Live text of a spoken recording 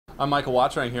I'm Michael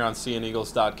Watchering here on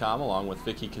CNEagles.com along with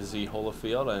Vickee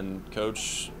Kazee-Hollifield. And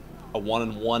Coach, a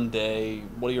 1-1 day.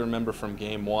 What do you remember from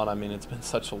game one? I mean, it's been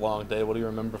such a long day. What do you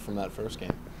remember from that first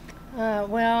game?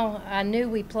 Well, I knew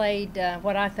we played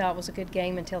what I thought was a good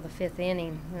game until the fifth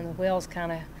inning, and the wheels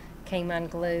kind of came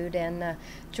unglued. And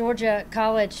Georgia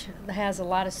College has a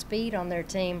lot of speed on their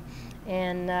team.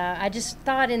 And I just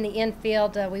thought in the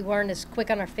infield we weren't as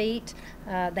quick on our feet.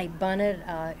 They bunted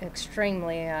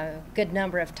extremely good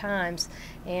number of times,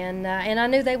 and I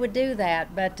knew they would do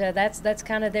that. But that's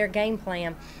kind of their game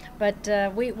plan. But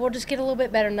we'll just get a little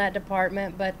bit better in that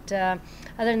department. But other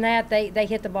than that, they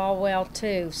hit the ball well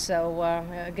too. So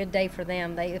a good day for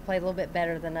them. They played a little bit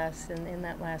better than us in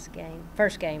that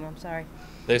first game. I'm sorry.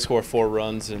 They score 4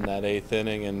 runs in that 8th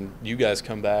inning, and you guys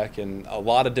come back, and a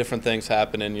lot of different things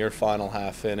happen in your final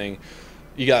half inning.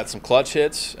 You got some clutch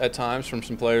hits at times from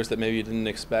some players that maybe you didn't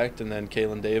expect, and then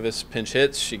Kaylin Davis pinch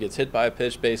hits. She gets hit by a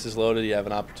pitch, bases loaded. You have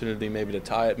an opportunity maybe to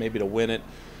tie it, maybe to win it.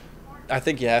 I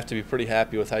think you have to be pretty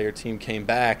happy with how your team came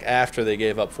back after they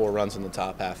gave up 4 runs in the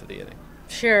top half of the inning.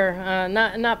 Sure,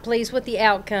 not pleased with the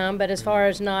outcome, but as far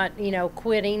as not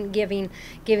quitting,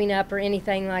 giving up or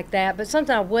anything like that. But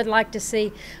something I would like to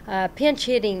see, pinch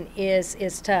hitting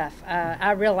is tough.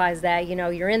 I realize that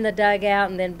you're in the dugout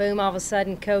and then boom, all of a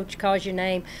sudden coach calls your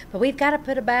name. But we've got to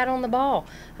put a bat on the ball.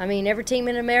 I mean, every team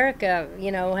in America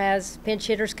has pinch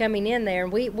hitters coming in there,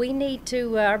 and we need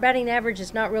to. Our batting average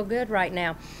is not real good right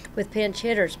now with pinch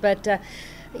hitters, but.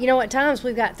 At times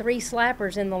we've got 3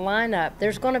 slappers in the lineup.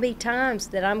 There's going to be times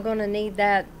that I'm going to need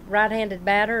that right-handed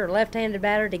batter or left-handed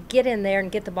batter to get in there and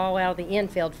get the ball out of the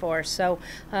infield for us. So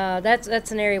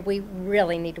that's an area we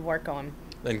really need to work on.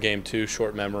 Then game 2,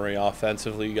 short memory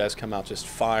offensively. You guys come out just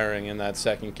firing in that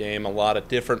second game. A lot of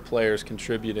different players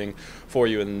contributing for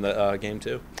you in the game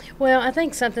 2. Well, I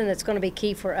think something that's going to be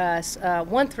key for us,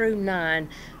 1 through 9,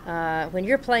 when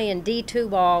you're playing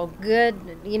D2 ball,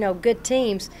 good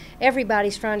teams,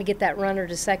 everybody's trying to get that runner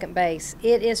to second base.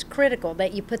 It is critical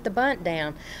that you put the bunt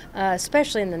down,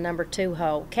 especially in the number 2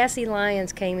 hole. Cassie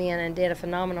Lyons came in and did a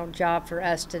phenomenal job for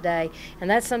us today, and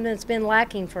that's something that's been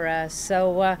lacking for us.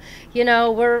 So,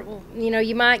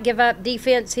 you might give up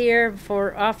defense here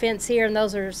for offense here, and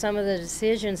those are some of the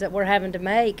decisions that we're having to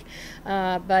make.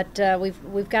 But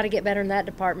we've got to get better in that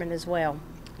department as well.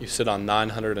 You sit on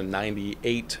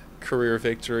 998 career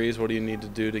victories. What do you need to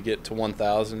do to get to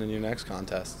 1,000 in your next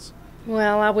contests?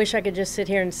 Well, I wish I could just sit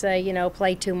here and say,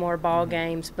 play 2 more ball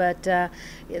games. But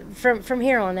from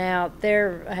here on out,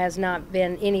 there has not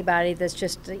been anybody that's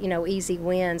just, easy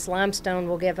wins. Limestone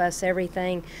will give us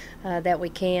everything that we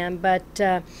can. But,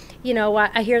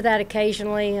 I hear that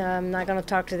occasionally. I'm not going to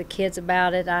talk to the kids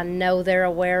about it. I know they're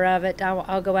aware of it.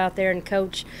 I'll go out there and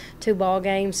coach 2 ball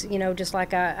games, just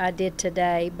like I did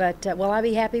today. But will I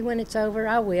be happy when it's over?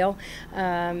 I will.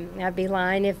 I'd be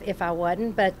lying if I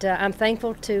wasn't. But I'm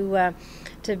thankful to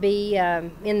be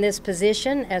in this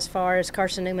position as far as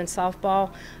Carson-Newman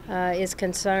softball is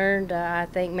concerned. I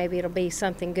think maybe it'll be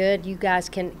something good you guys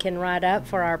can write up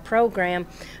for our program.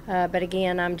 But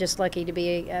again, I'm just lucky to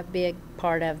be a big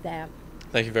part of that.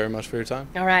 Thank you very much for your time.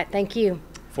 All right, thank you.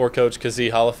 For Coach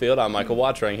Kazee-Hollifield, I'm Michael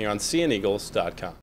Watchering here on CNEagles.com.